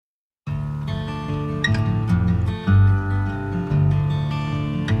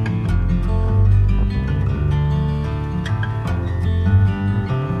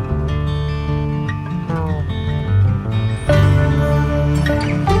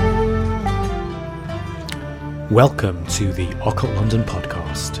Welcome to the Occult London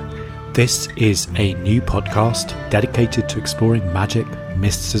podcast. This is a new podcast dedicated to exploring magic,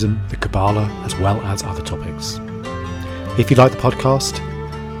 mysticism, the Kabbalah, as well as other topics. If you like the podcast,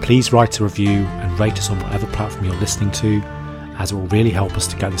 please write a review and rate us on whatever platform you're listening to, as it will really help us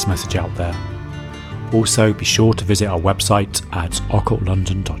to get this message out there. Also, be sure to visit our website at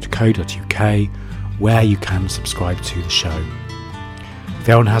occultlondon.co.uk, where you can subscribe to the show. If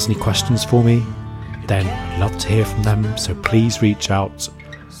anyone has any questions for me, then I'd love to hear from them, so please reach out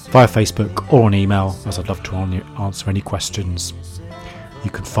via Facebook or on email, as I'd love to answer any questions. You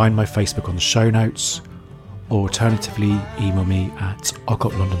can find my Facebook on the show notes, or alternatively email me at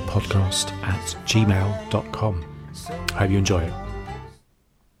occultlondonpodcast@gmail.com. I hope you enjoy it.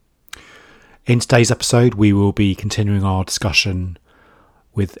 In today's episode, we will be continuing our discussion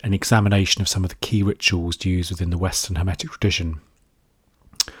with an examination of some of the key rituals used within the Western Hermetic tradition.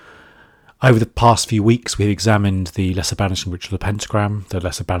 Over the past few weeks, we've examined the lesser banishing ritual of the pentagram, the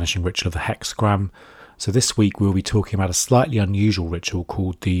lesser banishing ritual of the hexagram. So this week we'll be talking about a slightly unusual ritual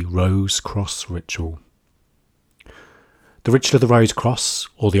called the Rose Cross ritual. The ritual of the Rose Cross,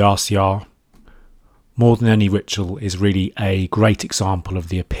 or the RCR, more than any ritual, is really a great example of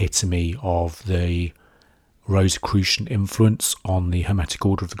the epitome of the Rosicrucian influence on the Hermetic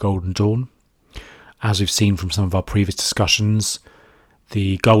Order of the Golden Dawn. As we've seen from some of our previous discussions,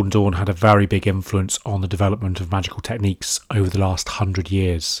 the Golden Dawn had a very big influence on the development of magical techniques over the last 100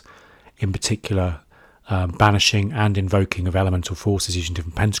 years, in particular banishing and invoking of elemental forces using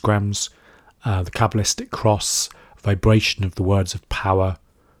different pentagrams, the Kabbalistic cross, vibration of the words of power,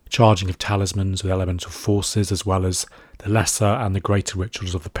 charging of talismans with elemental forces, as well as the lesser and the greater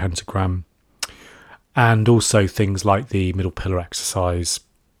rituals of the pentagram, and also things like the middle pillar exercise,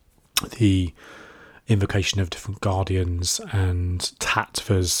 the invocation of different guardians, and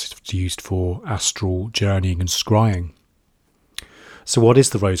tattvas used for astral journeying and scrying. So what is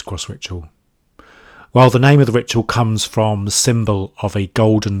the Rose Cross ritual? Well, the name of the ritual comes from the symbol of a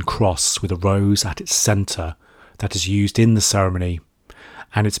golden cross with a rose at its centre that is used in the ceremony,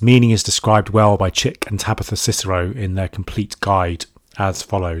 and its meaning is described well by Chick and Tabitha Cicero in their complete guide as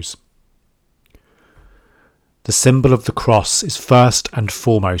follows. The symbol of the cross is first and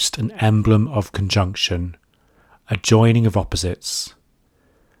foremost an emblem of conjunction, a joining of opposites.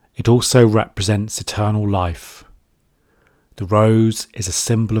 It also represents eternal life. The rose is a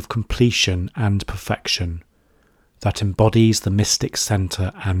symbol of completion and perfection that embodies the mystic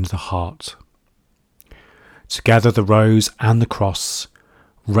centre and the heart. Together, the rose and the cross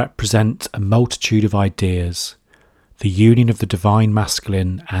represent a multitude of ideas, the union of the divine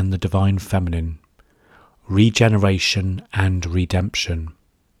masculine and the divine feminine, regeneration and redemption,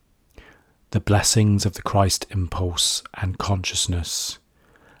 the blessings of the Christ impulse and consciousness,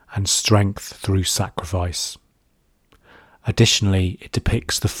 and strength through sacrifice. Additionally, it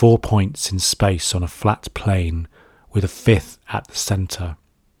depicts the 4 points in space on a flat plane with a fifth at the centre.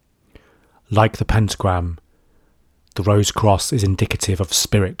 Like the pentagram, the Rose Cross is indicative of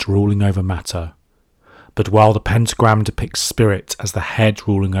spirit ruling over matter, but while the pentagram depicts spirit as the head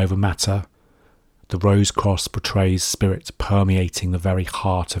ruling over matter, the Rose Cross portrays spirit permeating the very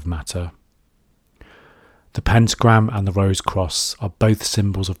heart of matter. The pentagram and the Rose Cross are both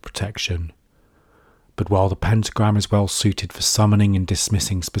symbols of protection, but while the pentagram is well suited for summoning and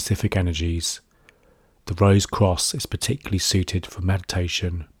dismissing specific energies, the Rose Cross is particularly suited for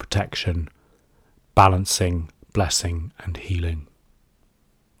meditation, protection, balancing, blessing and healing.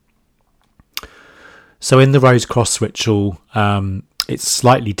 So in the Rose Cross ritual, it's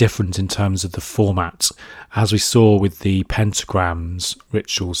slightly different in terms of the format, as we saw with the pentagrams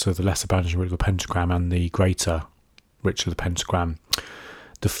ritual, so the lesser banishing ritual of the pentagram and the greater ritual of the pentagram.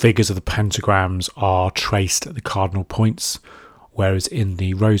 The figures of the pentagrams are traced at the cardinal points, whereas in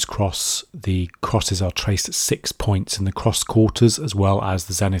the Rose Cross, the crosses are traced at 6 points in the cross quarters, as well as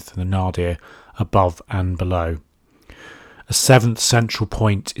the zenith and the nadir above and below. A seventh central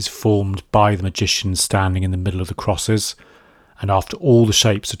point is formed by the magician standing in the middle of the crosses, and after all the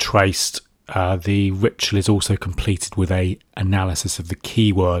shapes are traced, the ritual is also completed with an analysis of the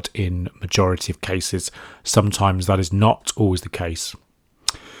keyword in majority of cases. Sometimes that is not always the case.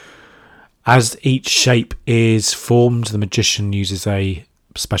 As each shape is formed, the magician uses a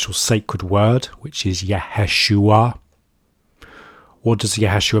special sacred word, which is Yeshua. What does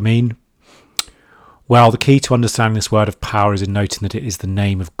Yeshua mean? Well, the key to understanding this word of power is in noting that it is the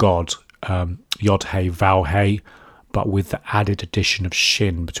name of God, Yod-He, Vav-He, but with the added addition of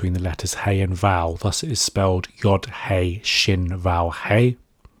shin between the letters He and Vowel. Thus it is spelled Yod-He, Shin, Vowel-He.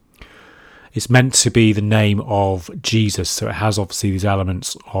 It's meant to be the name of Jesus, so it has obviously these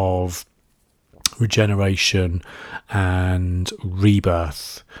elements of regeneration and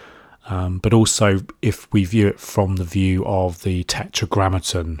rebirth. But also if we view it from the view of the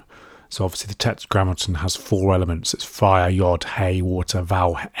tetragrammaton. So obviously the tetragrammaton has 4 elements. It's fire, yod, hay, water,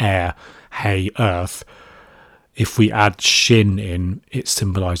 vowel, air, hay, earth. If we add shin in, it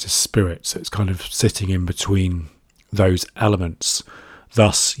symbolises spirit. So it's kind of sitting in between those elements.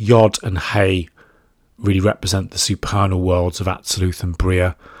 Thus, yod and hay really represent the supernal worlds of Atziluth and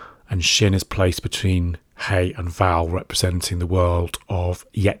Bria, and shin is placed between hay and vowel, representing the world of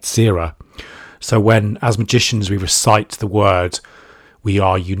Yetzirah. So when, as magicians, we recite the word, we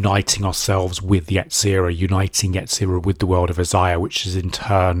are uniting ourselves with Yetzirah, uniting Yetzirah with the world of Isaiah, which is in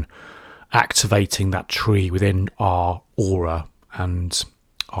turn activating that tree within our aura and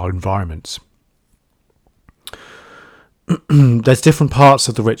our environments. There's different parts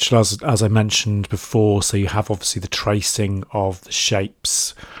of the ritual, as I mentioned before. So you have obviously the tracing of the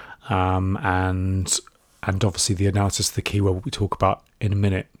shapes, and obviously the analysis of the keyword we talk about in a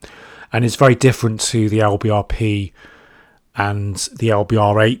minute. And it's very different to the LBRP and the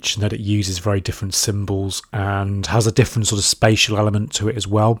LBRH in that it uses very different symbols and has a different sort of spatial element to it as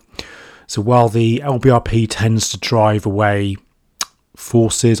well. So while the LBRP tends to drive away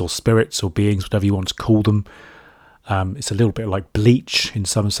forces or spirits or beings, whatever you want to call them, it's a little bit like bleach in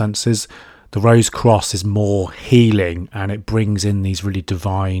some senses. The Rose Cross is more healing, and it brings in these really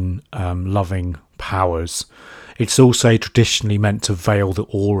divine, loving powers. It's also traditionally meant to veil the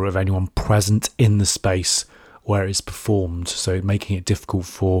aura of anyone present in the space where it is performed, so making it difficult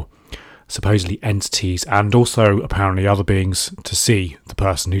for supposedly entities and also apparently other beings to see the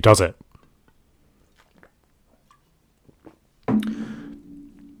person who does it.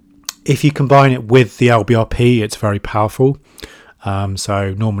 If you combine it with the LBRP, it's very powerful.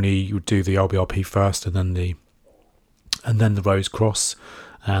 So normally you would do the LBRP first and then the Rose Cross,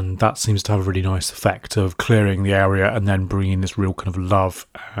 and that seems to have a really nice effect of clearing the area and then bringing this real kind of love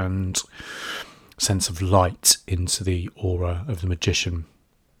and sense of light into the aura of the magician.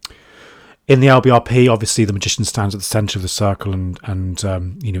 In the LBRP, obviously the magician stands at the centre of the circle and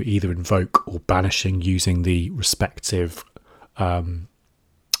either invoke or banishing using the respective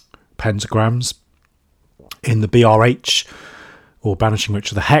pentagrams. In the BRH, or banishing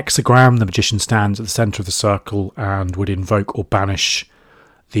ritual, the hexagram, the magician stands at the centre of the circle and would invoke or banish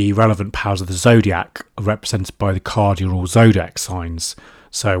the relevant powers of the zodiac, represented by the cardinal zodiac signs.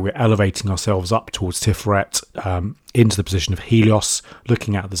 So we're elevating ourselves up towards Tiferet, into the position of Helios,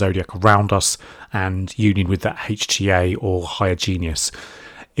 looking at the zodiac around us and union with that HTA or higher genius.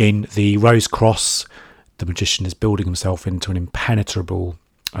 In the Rose Cross, the magician is building himself into an impenetrable,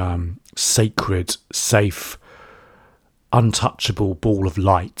 sacred, safe, untouchable ball of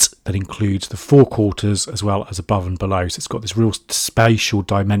light that includes the 4 quarters as well as above and below. So it's got this real spatial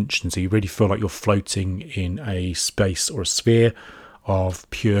dimension, so you really feel like you're floating in a space or a sphere of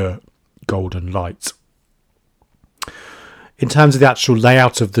pure golden light. In terms of the actual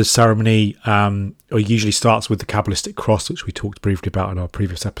layout of the ceremony, it usually starts with the Kabbalistic cross, which we talked briefly about in our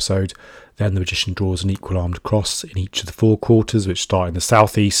previous episode. Then the magician draws an equal armed cross in each of the 4 quarters, which start in the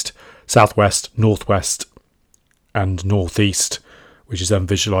southeast, southwest, northwest and northeast, which is then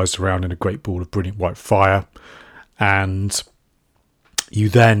visualised around in a great ball of brilliant white fire. And you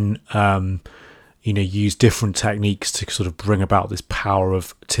then use different techniques to sort of bring about this power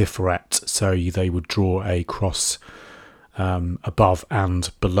of Tiferet. So they would draw a cross above and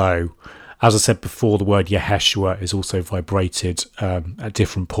below. As I said before, the word Yeshua is also vibrated at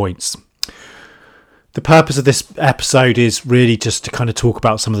different points. The purpose of this episode is really just to kind of talk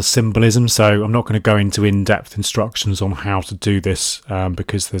about some of the symbolism. So I'm not going to go into in-depth instructions on how to do this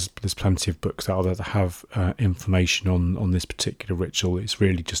because there's plenty of books out there that have information on this particular ritual. It's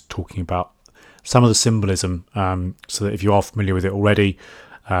really just talking about some of the symbolism so that if you are familiar with it already,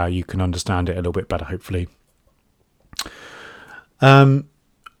 you can understand it a little bit better, hopefully.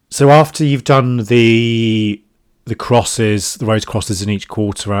 So after you've done the crosses, the rose crosses in each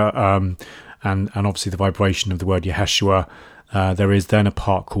quarter, and obviously the vibration of the word Yeshua, there is then a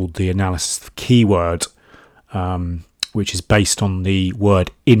part called the analysis of the keyword, which is based on the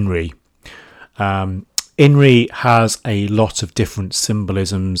word Inri. Inri has a lot of different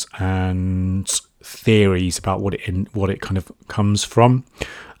symbolisms and theories about what it kind of comes from.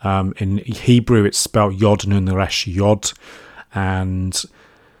 In Hebrew, it's spelled Yod Nun Resh Yod, and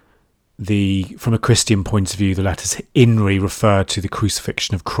from a Christian point of view, the letters Inri refer to the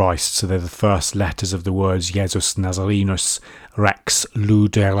crucifixion of Christ. So they're the first letters of the words Jesus Nazarenus Rex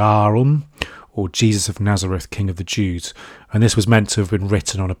Luderarum, or Jesus of Nazareth, King of the Jews. And this was meant to have been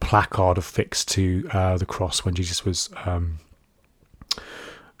written on a placard affixed to the cross when Jesus was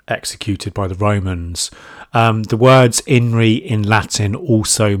executed by the Romans. The words INRI in Latin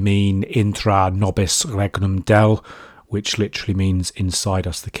also mean intra nobis regnum Dei, which literally means inside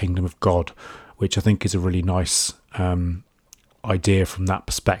us the kingdom of God, which I think is a really nice idea from that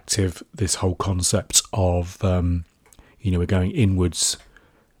perspective. This whole concept of, we're going inwards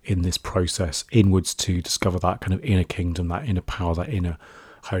in this process, inwards to discover that kind of inner kingdom, that inner power, that inner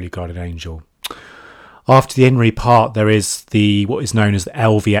holy guardian angel. After the INRI part, there is what is known as the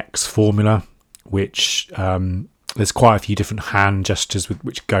LVX formula, which there's quite a few different hand gestures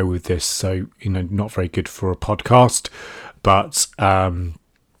which go with this. So, not very good for a podcast, but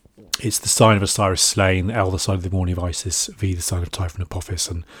it's the sign of Osiris slain, L the sign of the morning of Isis, V the sign of Typhon Apophis,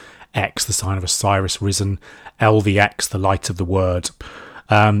 and X the sign of Osiris risen, LVX the light of the word.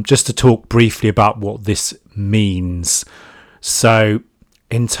 Just to talk briefly about what this means. So,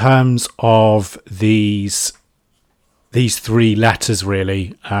 in terms of these three letters,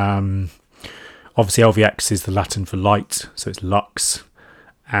 really, obviously LVX is the Latin for light, so it's lux,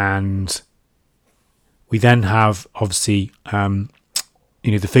 and we then have obviously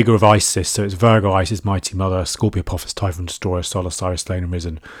the figure of Isis, so it's Virgo, Isis, Mighty Mother, Scorpio, Apophis, Typhon, Destroyer, Sol, Osiris, slain and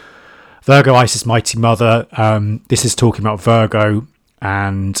risen. Virgo, Isis, Mighty Mother. This is talking about Virgo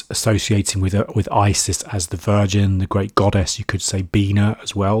and associating with Isis as the Virgin, the great goddess. You could say Bina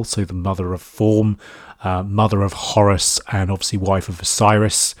as well, so the mother of form, mother of Horus, and obviously wife of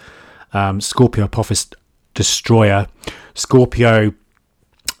Osiris. Scorpio, Apophis, Destroyer. Scorpio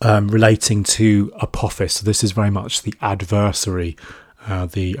relating to Apophis. So this is very much the adversary,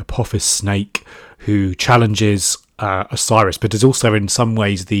 the Apophis snake who challenges Osiris, but is also in some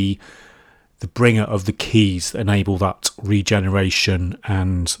ways the bringer of the keys that enable that regeneration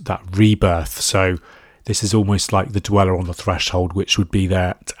and that rebirth. So this is almost like the dweller on the threshold, which would be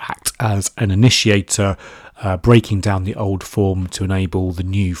there to act as an initiator, breaking down the old form to enable the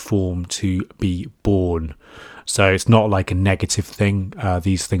new form to be born. So it's not like a negative thing.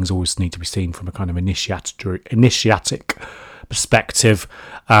 These things always need to be seen from a kind of initiatic perspective.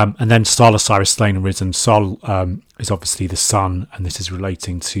 And then Sol, Osiris, slain and risen. Sol is obviously the sun, and this is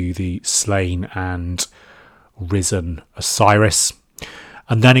relating to the slain and risen Osiris.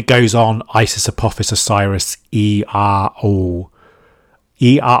 And then it goes on, Isis, Apophis, Osiris, ERO.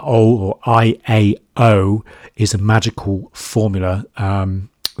 ERO or IAO is a magical formula.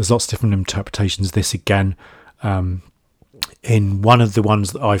 There's lots of different interpretations of this again. In one of the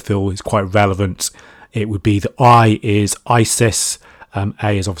ones that I feel is quite relevant, it would be that I is Isis,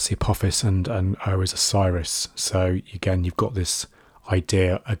 A is obviously Apophis, and O is Osiris. So again, you've got this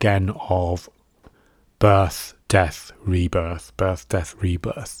idea again of birth, death, rebirth, birth, death,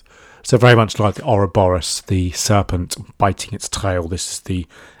 rebirth. So very much like the Ouroboros, the serpent biting its tail. This is the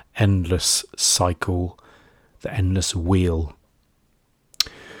endless cycle, the endless wheel.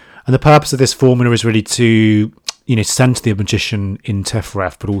 And the purpose of this formula is really to, center the magician in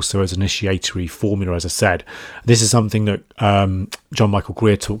Tefereth, but also as an initiatory formula, as I said. This is something that John Michael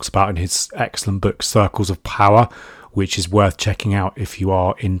Greer talks about in his excellent book, Circles of Power, which is worth checking out if you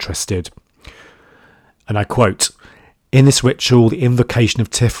are interested. And I quote, "In this ritual, the invocation of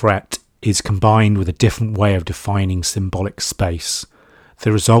Tiferet is combined with a different way of defining symbolic space.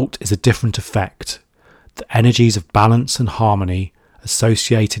 The result is a different effect. The energies of balance and harmony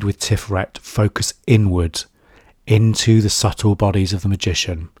associated with Tiferet focus inward, into the subtle bodies of the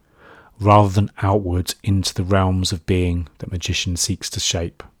magician, rather than outward into the realms of being that magician seeks to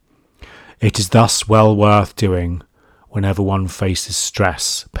shape. It is thus well worth doing whenever one faces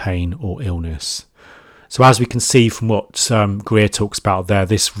stress, pain or illness." So as we can see from what Greer talks about there,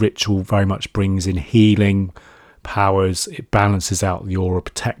 this ritual very much brings in healing powers. It balances out the aura,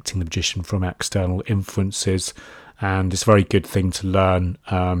 protecting the magician from external influences, and it's a very good thing to learn,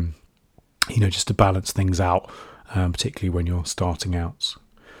 just to balance things out, particularly when you're starting out.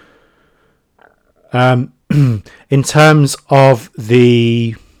 In terms of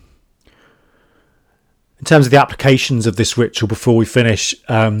the applications of this ritual, before we finish,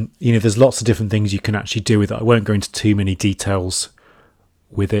 there's lots of different things you can actually do with it. I won't go into too many details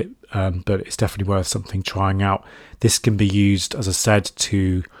with it, but it's definitely worth something trying out. This can be used, as I said,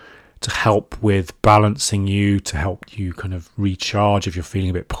 to help with balancing you, to help you kind of recharge if you're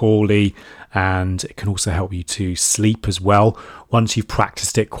feeling a bit poorly, and it can also help you to sleep as well. Once you've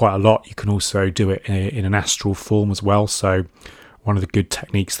practiced it quite a lot, you can also do it in an astral form as well. So one of the good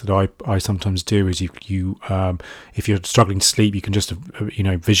techniques that I sometimes do is you if you're struggling to sleep, you can just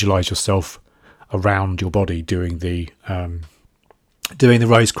visualize yourself around your body doing the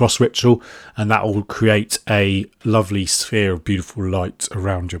rose cross ritual, and that will create a lovely sphere of beautiful light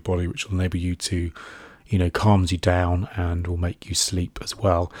around your body, which will enable you to calms you down and will make you sleep as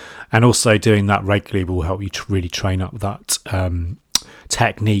well. And also doing that regularly will help you to really train up that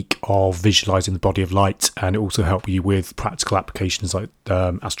technique of visualizing the body of light, and it also help you with practical applications like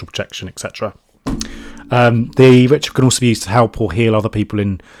astral projection, etc. The ritual can also be used to help or heal other people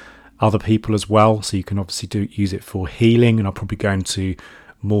as well, so you can obviously use it for healing, and I'll probably go into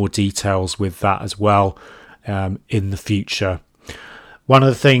more details with that as well in the future. One of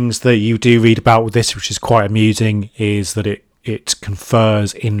the things that you do read about with this, which is quite amusing, is that it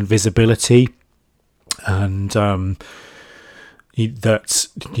confers invisibility, and that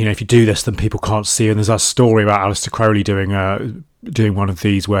if you do this, then people can't see you. And there's that story about Aleister Crowley doing one of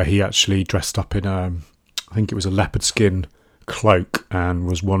these where he actually dressed up in I think it was a leopard skin cloak and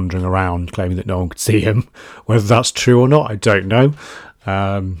was wandering around claiming that no one could see him. Whether that's true or not, I don't know.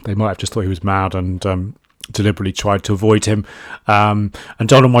 They might have just thought he was mad and deliberately tried to avoid him. And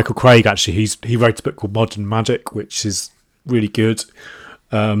Donald Michael Craig, actually, he wrote a book called Modern Magic, which is really good.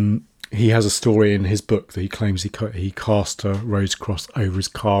 He has a story in his book that he claims he cast a rose cross over his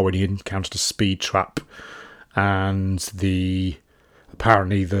car when he encountered a speed trap, and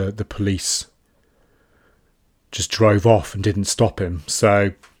apparently the police just drove off and didn't stop him.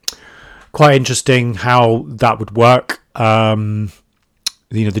 So quite interesting how that would work. The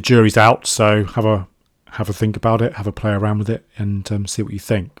jury's out, so have a think about it, have a play around with it, and see what you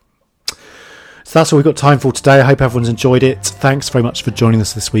think. So that's all we've got time for today. I hope everyone's enjoyed it. Thanks very much for joining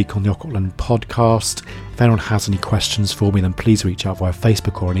us this week on the Occult London podcast. If anyone has any questions for me, then please reach out via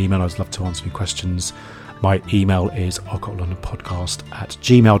Facebook or an email. I'd love to answer your questions. My email is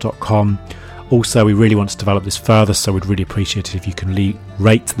occultlondonpodcast@gmail.com. Also, we really want to develop this further, so we'd really appreciate it if you can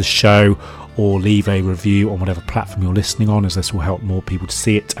rate the show or leave a review on whatever platform you're listening on, as this will help more people to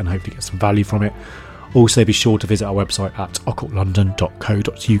see it and hopefully get some value from it. Also, be sure to visit our website at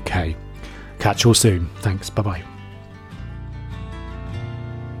occultlondon.co.uk. Catch you all soon. Thanks. Bye-bye.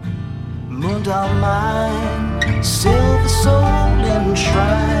 Moondial mind, silver soul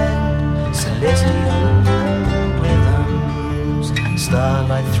enshrined, celestial rhythms,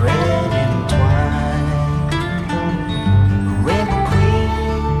 starlight thread